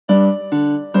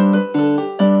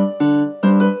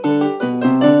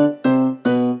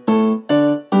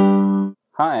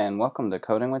welcome to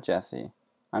Coding with Jesse.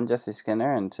 I'm Jesse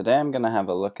Skinner, and today I'm going to have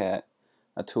a look at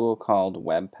a tool called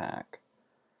webpack.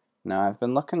 Now, I've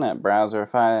been looking at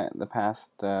Browserify the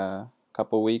past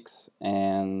couple weeks,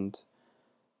 and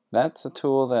that's a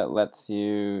tool that lets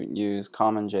you use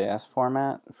common JS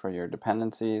format for your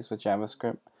dependencies with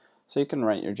JavaScript. So you can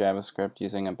write your JavaScript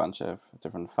using a bunch of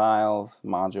different files,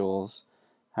 modules,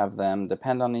 have them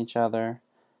depend on each other,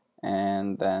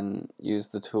 and then use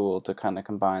the tool to kind of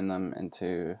combine them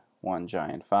into one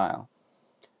giant file.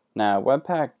 Now,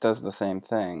 Webpack does the same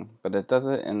thing, but it does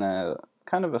it in a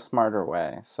kind of a smarter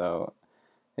way. So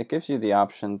it gives you the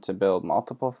option to build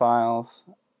multiple files,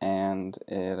 and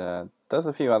it does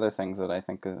a few other things that I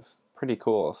think is pretty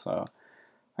cool. So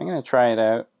I'm going to try it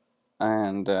out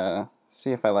and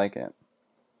see if I like it.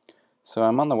 So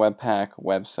I'm on the Webpack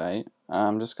website.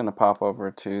 I'm just going to pop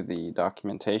over to the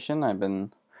documentation. I've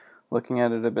been looking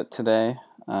at it a bit today.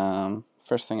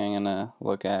 First thing I'm going to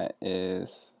look at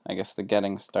is, I guess, the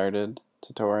Getting Started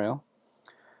tutorial.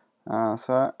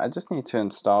 So I just need to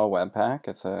install Webpack.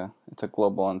 It's a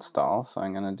global install, so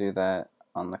I'm going to do that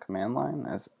on the command line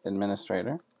as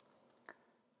administrator.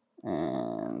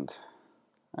 And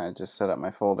I just set up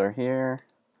my folder here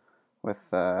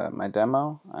with my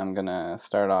demo. I'm going to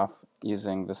start off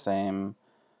using the same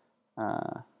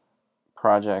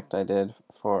project I did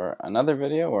for another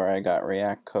video where I got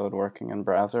React code working in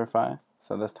Browserify.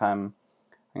 So this time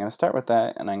I'm going to start with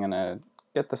that, and I'm going to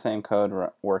get the same code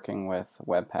working with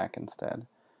Webpack instead.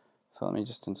 So let me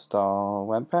just install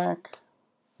Webpack.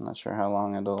 I'm not sure how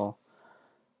long it'll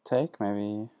take,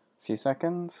 maybe a few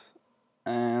seconds.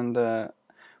 And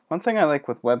one thing I like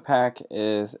with Webpack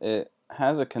is it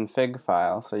has a config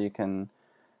file, so you can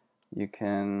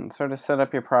sort of set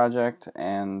up your project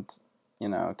and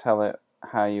tell it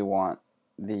how you want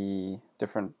the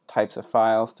different types of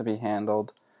files to be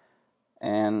handled.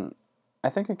 And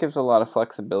I think it gives a lot of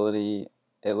flexibility.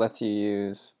 It lets you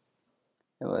use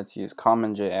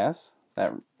common JS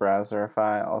that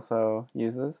Browserify also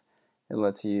uses. It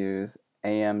lets you use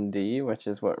AMD, which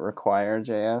is what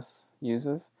Require.js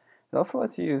uses. It also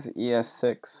lets you use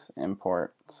ES6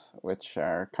 imports, which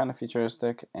are kind of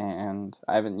futuristic, and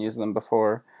I haven't used them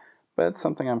before, but it's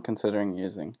something I'm considering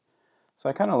using. So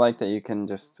I kind of like that you can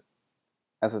just,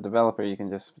 as a developer, you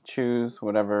can just choose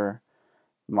whatever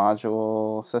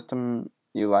module system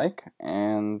you like,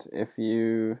 and if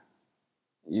you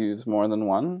use more than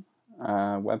one,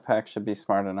 Webpack should be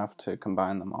smart enough to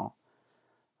combine them all.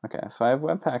 Okay, so I have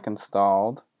Webpack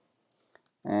installed,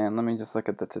 and let me just look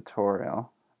at the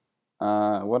tutorial.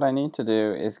 What I need to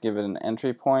do is give it an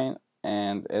entry point,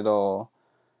 and it'll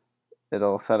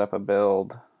set up a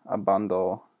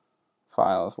bundle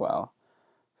file as well.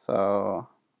 So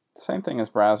same thing as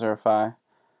Browserify.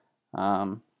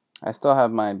 I still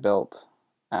have my built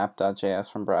app.js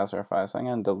from Browserify, so I'm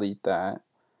going to delete that.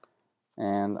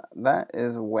 And that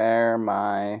is where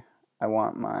I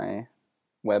want my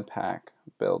Webpack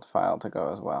build file to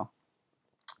go as well.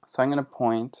 So I'm going to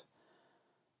point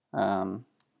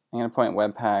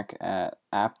Webpack at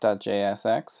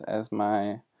app.jsx as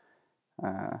my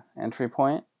entry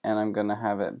point, and I'm going to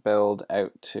have it build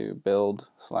out to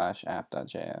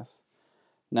build/app.js.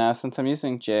 Now, since I'm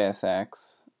using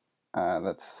JSX,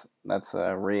 that's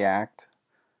a React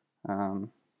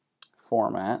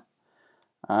format,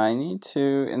 I need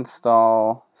to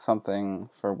install something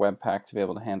for Webpack to be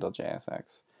able to handle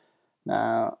JSX.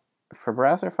 Now, for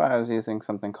Browserify, I was using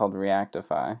something called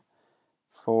Reactify.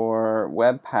 For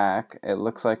Webpack, it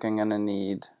looks like I'm going to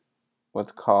need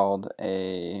what's called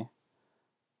a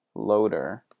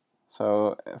loader.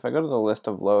 So if I go to the list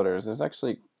of loaders, there's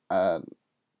actually I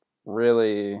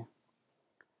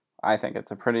think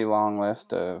it's a pretty long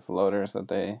list of loaders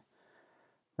that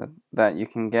you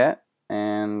can get.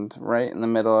 And right in the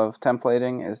middle of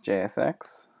templating is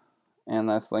JSX, and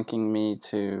that's linking me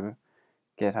to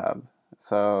GitHub.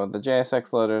 So the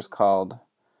JSX loader is called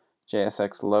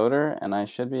JSX loader, and I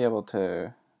assume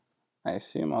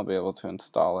I'll be able to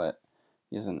install it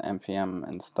using npm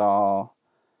install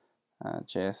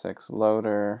JSX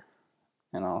loader,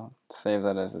 and I'll save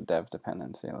that as a dev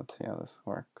dependency. Let's see how this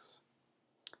works.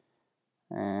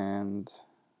 And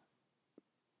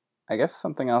I guess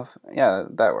something else, yeah,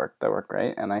 that worked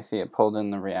great, and I see it pulled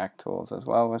in the React tools as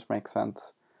well, which makes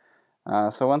sense.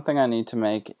 So one thing I need to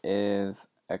make is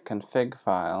a config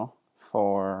file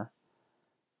for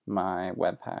my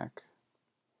Webpack.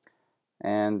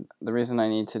 And the reason I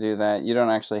need to do that, you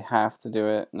don't actually have to do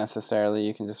it necessarily,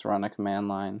 you can just run a command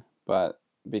line, but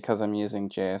because I'm using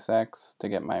JSX to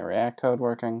get my React code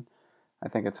working, I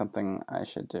think it's something I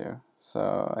should do.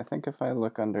 So I think if I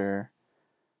look under,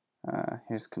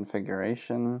 here's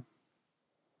configuration,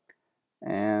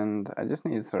 And I just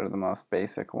need sort of the most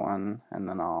basic one, and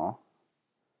then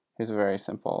here's a very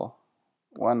simple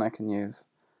one I can use.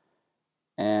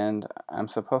 And I'm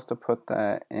supposed to put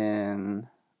that in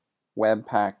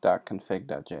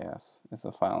webpack.config.js is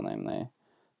the file name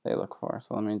they look for.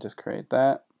 So let me just create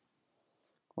that,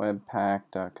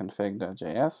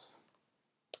 webpack.config.js.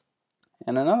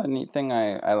 And another neat thing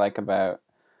I like about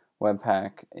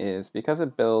Webpack is because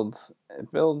it builds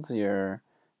your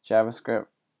JavaScript.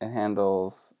 It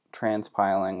handles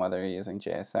transpiling, whether you're using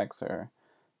JSX or,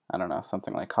 I don't know,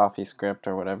 something like CoffeeScript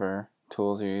or whatever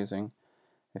tools you're using.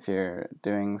 If you're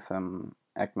doing some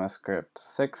ECMAScript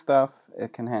 6 stuff,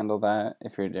 it can handle that.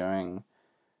 If you're doing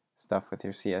stuff with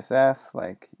your CSS,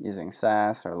 like using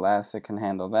Sass or Less, it can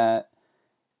handle that.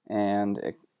 And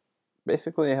it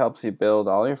basically helps you build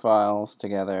all your files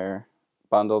together,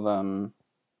 bundle them,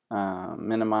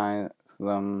 minimize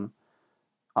them,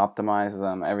 optimize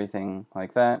them, everything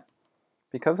like that.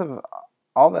 Because of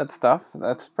all that stuff,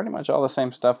 that's pretty much all the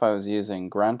same stuff I was using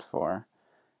Grunt for.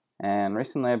 And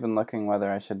recently I've been looking whether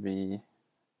I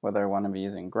want to be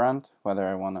using Grunt, whether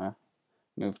I want to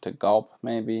move to Gulp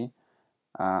maybe.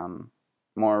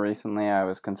 More recently I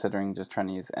was considering just trying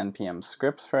to use NPM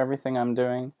scripts for everything I'm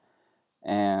doing.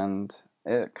 And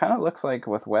it kind of looks like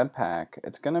with Webpack,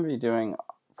 it's going to be doing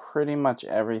pretty much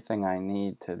everything I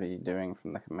need to be doing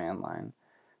from the command line.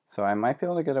 So I might be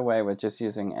able to get away with just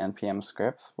using NPM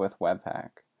scripts with Webpack.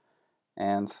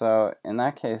 And so in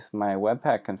that case, my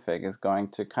Webpack config is going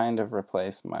to kind of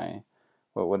replace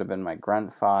what would have been my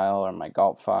grunt file or my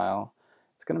gulp file.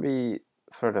 It's going to be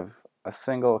sort of a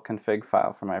single config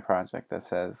file for my project that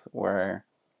says where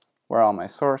all my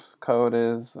source code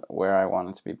is, where I want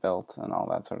it to be built, and all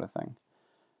that sort of thing.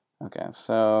 Okay,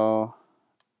 so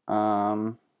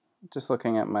just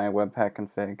looking at my Webpack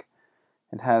config,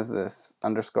 it has this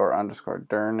 __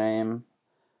 dir name.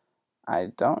 I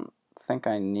don't think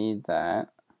I need that,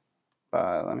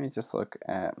 but let me just look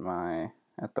at the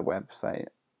website.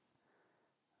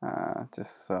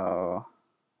 Just so,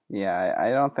 yeah, I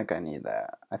don't think I need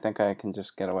that. I think I can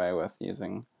just get away with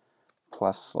using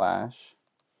 +/.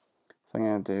 So I'm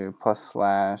going to do +/.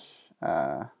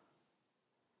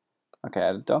 Okay,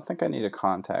 I don't think I need a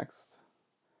context.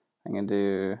 I'm going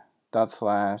to do /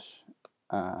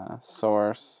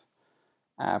 source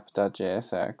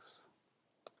app.jsx.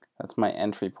 That's my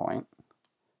entry point.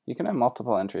 You can have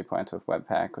multiple entry points with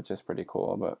Webpack, which is pretty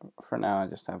cool, but for now I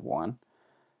just have one.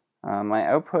 My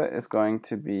output is going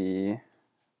to be,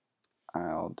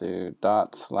 I'll do /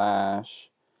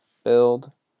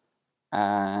 build,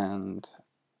 and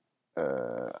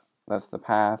that's the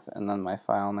path, and then my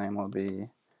file name will be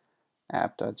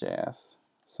app.js.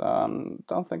 So I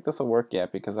don't think this will work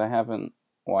yet because I haven't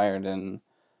wired in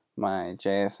my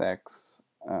JSX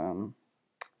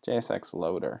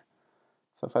loader.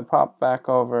 So if I pop back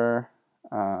over,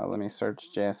 let me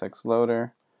search JSX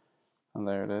loader, and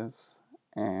there it is.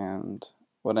 And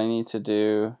what I need to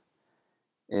do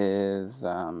is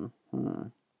I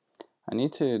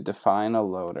need to define a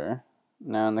loader.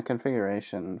 Now in the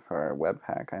configuration for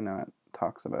Webpack, I know it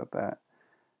talks about that.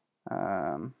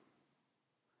 Let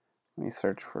me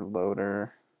search for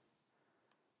loader.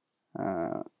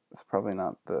 It's probably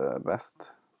not the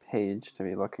best page to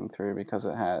be looking through because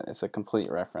it's a complete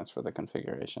reference for the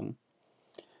configuration.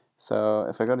 So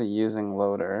if I go to using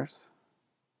loaders,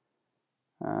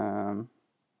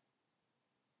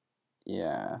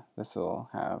 yeah, this will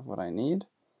have what I need.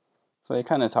 So they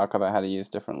kind of talk about how to use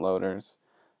different loaders.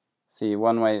 See,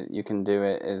 one way you can do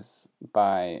it is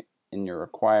in your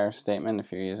require statement,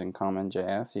 if you're using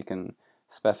CommonJS, you can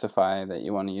specify that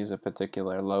you want to use a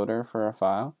particular loader for a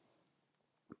file.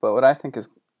 But what I think is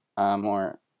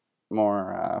more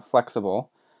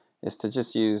flexible is to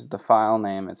just use the file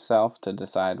name itself to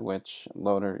decide which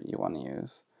loader you want to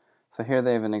use. So here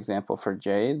they have an example for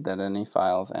Jade, that any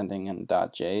files ending in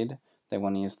 .jade, they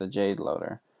want to use the Jade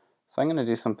loader. So I'm going to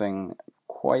do something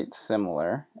quite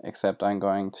similar, except I'm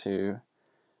going to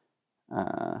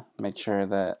make sure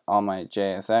that all my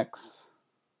JSX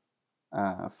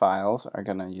files are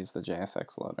going to use the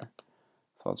JSX loader.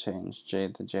 So I'll change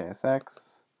Jade to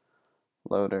JSX,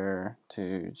 loader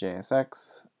to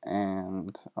JSX,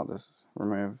 and I'll just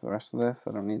remove the rest of this.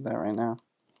 I don't need that right now.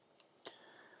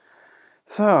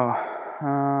 So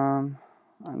I'm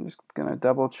just gonna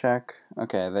double check.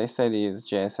 Okay, they say to use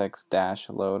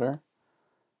JSX-loader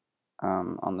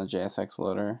on the JSX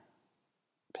loader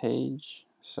page,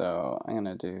 so I'm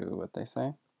gonna do what they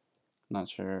say. Not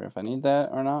sure if I need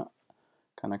that or not.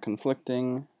 Kind of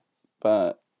conflicting,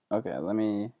 but okay, let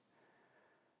me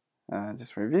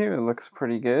just review. It looks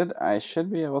pretty good. I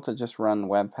should be able to just run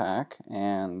Webpack,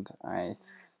 and I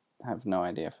have no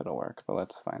idea if it'll work, but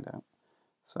let's find out.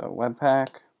 So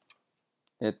webpack,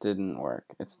 it didn't work.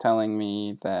 It's telling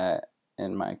me that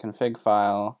in my config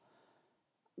file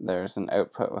there's an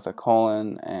output with a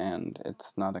colon, and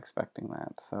it's not expecting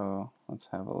that. So let's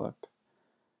have a look.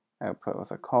 Output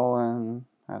with a colon.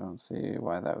 I don't see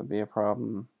why that would be a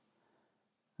problem.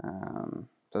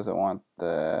 Does it want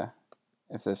the,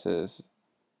 if this is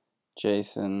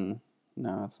JSON,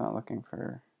 no, it's not looking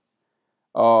for,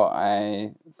 oh,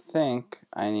 I think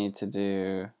I need to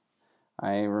do,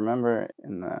 I remember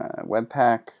in the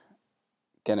webpack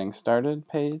getting started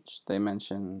page, they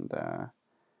mentioned,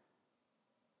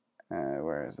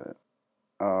 where is it?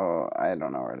 Oh, I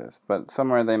don't know where it is, but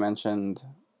somewhere they mentioned,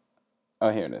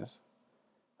 oh, here it is.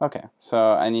 Okay,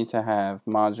 so I need to have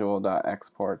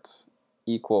module.exports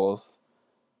equals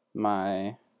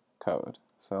my code.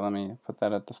 So let me put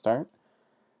that at the start.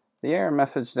 The error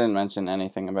message didn't mention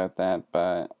anything about that,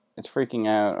 but it's freaking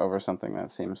out over something that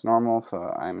seems normal,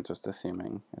 so I'm just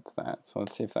assuming it's that. So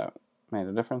let's see if that made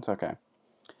a difference. Okay.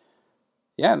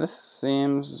 Yeah, this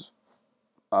seems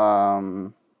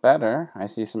better. I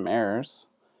see some errors,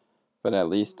 but at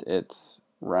least it's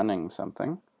running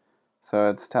something. So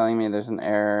it's telling me there's an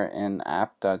error in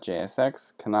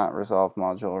app.jsx, cannot resolve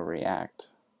module React.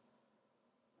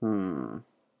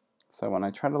 So when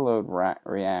I try to load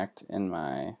React in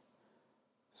my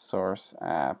source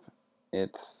app,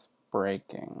 it's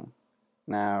breaking.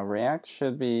 Now React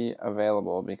should be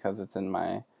available because it's in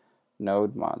my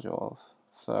node modules.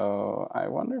 So I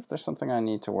wonder if there's something I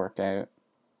need to work out.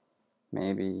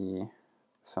 Maybe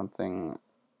something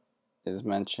is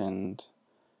mentioned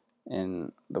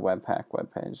in the webpack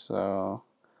webpage. So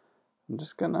I'm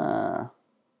just gonna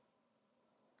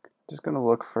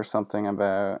look for something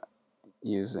about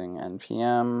using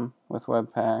npm with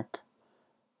webpack.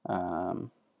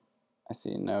 I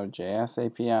see Node.js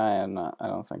API. I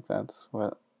don't think that's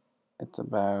what it's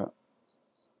about.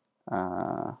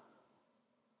 Let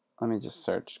me just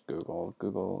search Google.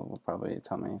 Google will probably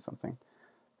tell me something.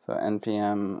 So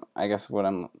npm, I guess what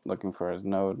I'm looking for is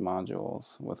node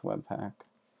modules with webpack.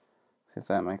 See if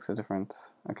that makes a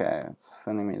difference. Okay, it's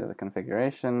sending me to the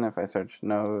configuration. If I search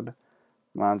node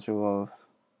modules,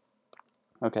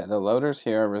 okay, the loaders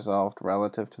here are resolved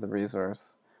relative to the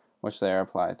resource which they are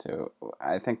applied to.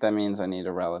 I think that means I need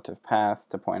a relative path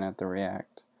to point at the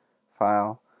React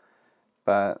file,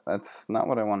 but that's not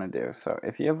what I want to do. So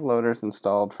if you have loaders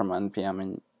installed from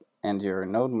npm and your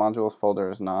node modules folder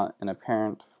is not in a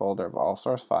parent folder of all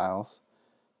source files,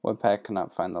 Webpack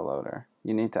cannot find the loader.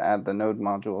 You need to add the node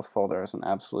modules folder as an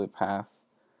absolute path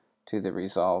to the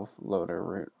resolve loader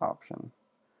root option.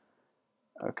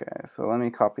 Okay, so let me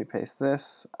copy paste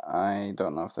this. I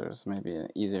don't know if there's maybe an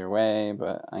easier way,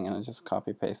 but I'm going to just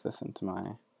copy paste this into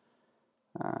my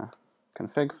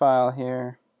config file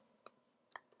here.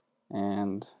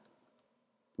 And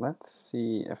let's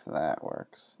see if that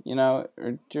works. You know,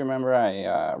 do you remember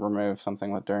I removed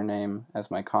something with dir name as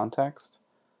my context?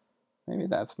 Maybe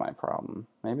that's my problem.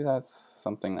 Maybe that's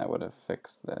something that would have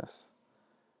fixed this.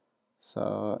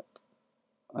 So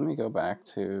let me go back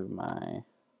to my,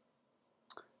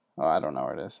 oh, I don't know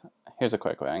where it is. Here's a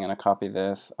quick way. I'm going to copy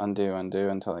this, undo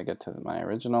until I get to my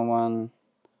original one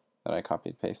that I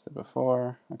copied pasted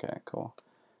before. Okay, cool.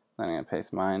 Then I'm going to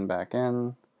paste mine back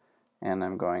in, and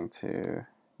I'm going to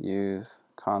use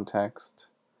context.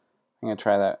 I'm going to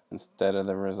try that instead of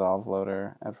the resolve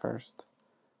loader at first.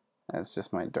 As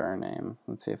just my dir name.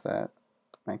 Let's see if that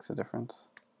makes a difference.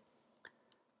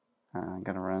 I'm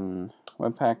going to run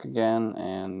webpack again,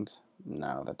 and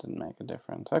no, that didn't make a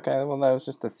difference. Okay, well that was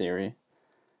just a theory.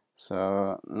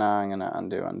 So now I'm going to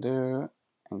undo,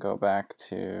 and go back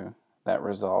to that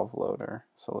resolve loader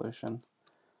solution.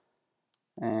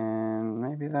 And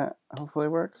maybe that hopefully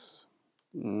works.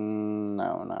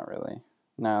 No, not really.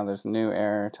 Now there's a new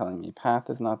error telling me path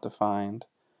is not defined,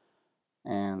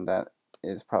 and that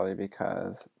is probably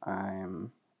because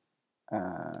I'm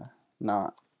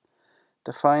not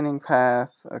defining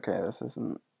path. Okay, this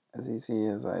isn't as easy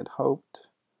as I'd hoped.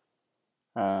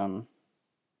 Where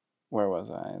was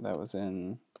I? That was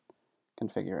in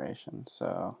configuration.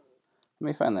 So let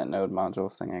me find that node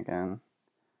modules thing again.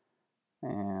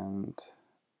 And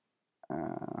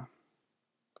I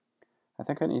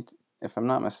think I need to, if I'm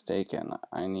not mistaken,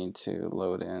 I need to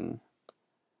load in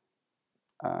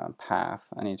path.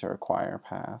 I need to require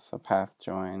path. So path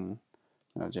join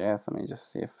Node.js. Let me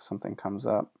just see if something comes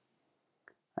up.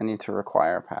 I need to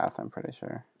require path, I'm pretty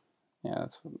sure. Yeah,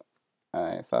 that's,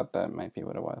 I thought that might be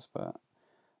what it was, but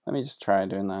let me just try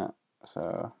doing that.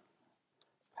 So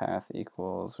path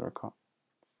equals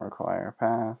require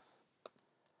path.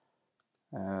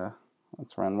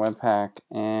 let's run webpack,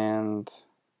 and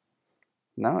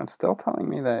no, it's still telling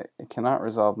me that it cannot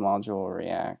resolve module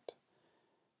React.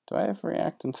 Do I have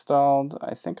React installed?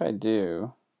 I think I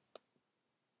do.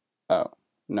 Oh,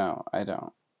 no, I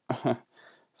don't.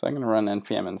 So I'm going to run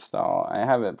npm install. I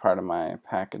have it part of my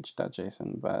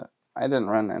package.json, but I didn't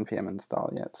run npm install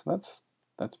yet, so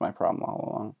that's my problem all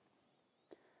along.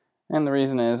 And the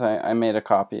reason is I made a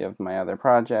copy of my other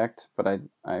project, but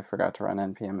I forgot to run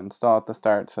npm install at the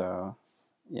start, so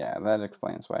yeah, that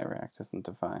explains why React isn't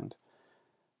defined.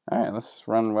 Alright, let's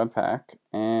run webpack,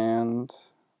 and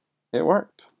it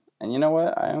worked. And you know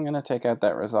what? I'm going to take out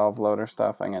that resolve loader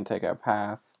stuff. I'm going to take out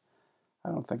path. I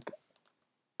don't think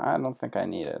I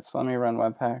need it. So let me run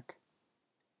webpack.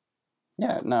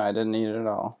 Yeah, no, I didn't need it at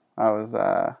all. I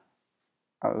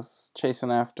was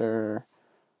chasing after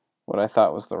what I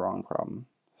thought was the wrong problem.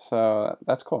 So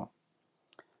that's cool.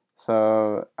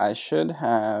 So I should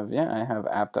have, yeah, I have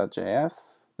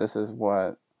app.js. This is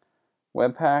what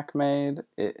webpack made.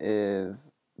 It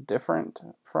is different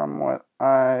from what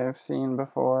I've seen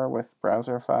before with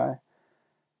Browserify,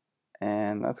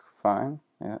 and that's fine.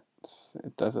 Yeah,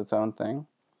 it does its own thing.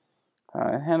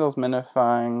 It handles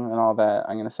minifying and all that.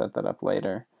 I'm going to set that up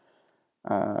later.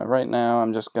 Right now,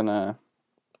 I'm just going to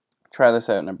try this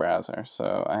out in a browser.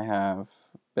 So I have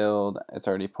build, it's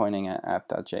already pointing at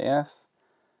app.js,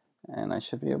 and I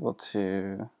should be able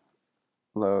to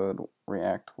load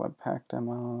React Webpack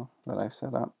demo that I've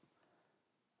set up.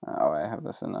 Oh, I have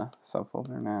this in a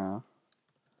subfolder now.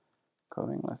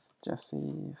 Coding with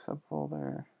Jesse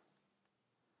subfolder.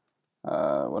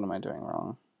 What am I doing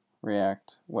wrong?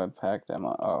 React Webpack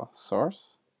demo. Oh,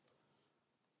 source?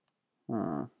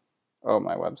 Oh,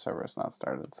 my web server is not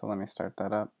started, so let me start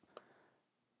that up.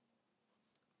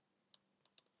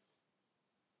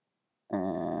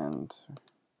 And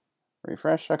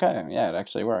refresh. Okay, yeah, it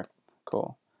actually worked.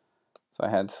 Cool. So I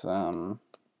had some,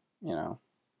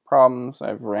 problems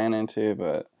I've ran into,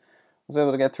 but was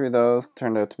able to get through those.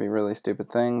 Turned out to be really stupid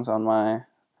things on my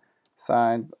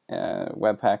side.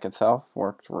 Webpack itself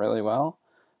worked really well.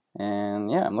 And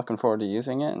yeah, I'm looking forward to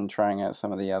using it and trying out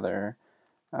some of the other,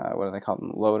 what do they call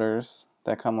them, loaders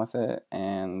that come with it.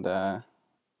 And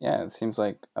yeah, it seems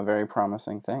like a very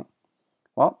promising thing.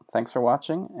 Well, thanks for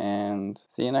watching, and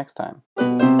see you next time.